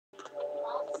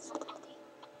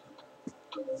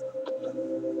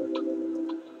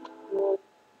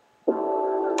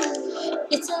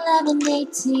It's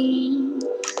 11:18.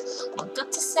 Woke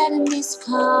up to 7 missed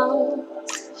calls.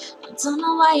 I don't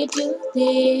know why you do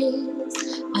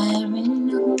this. I already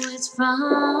know who it's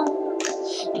from.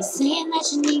 You're saying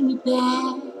that you need me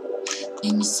back,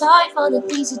 and you're sorry for the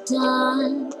things you've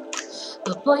done.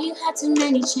 But boy, you had too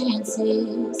many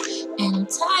chances, and I'm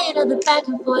tired of the back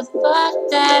and forth. Fuck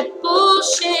that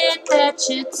bullshit that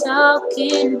you're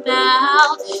talking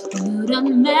about. You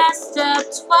done messed up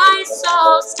twice,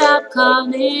 so stop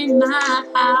calling my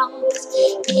house.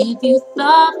 If you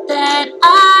thought that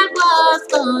I was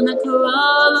gonna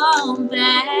crawl on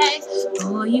back,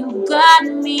 boy, you got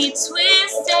me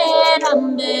twisted.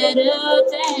 I'm better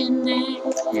than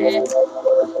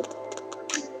that.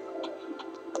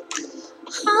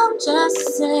 I'm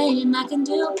just saying I can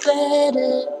do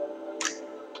better.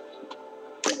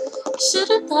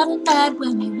 Should've thought of that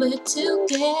when we were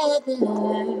together.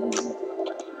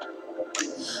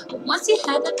 Once you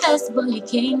had the best, boy, you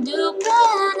can't do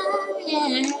better,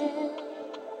 yeah.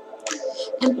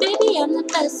 And baby, I'm the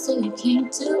best, so you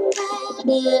can't do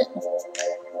better.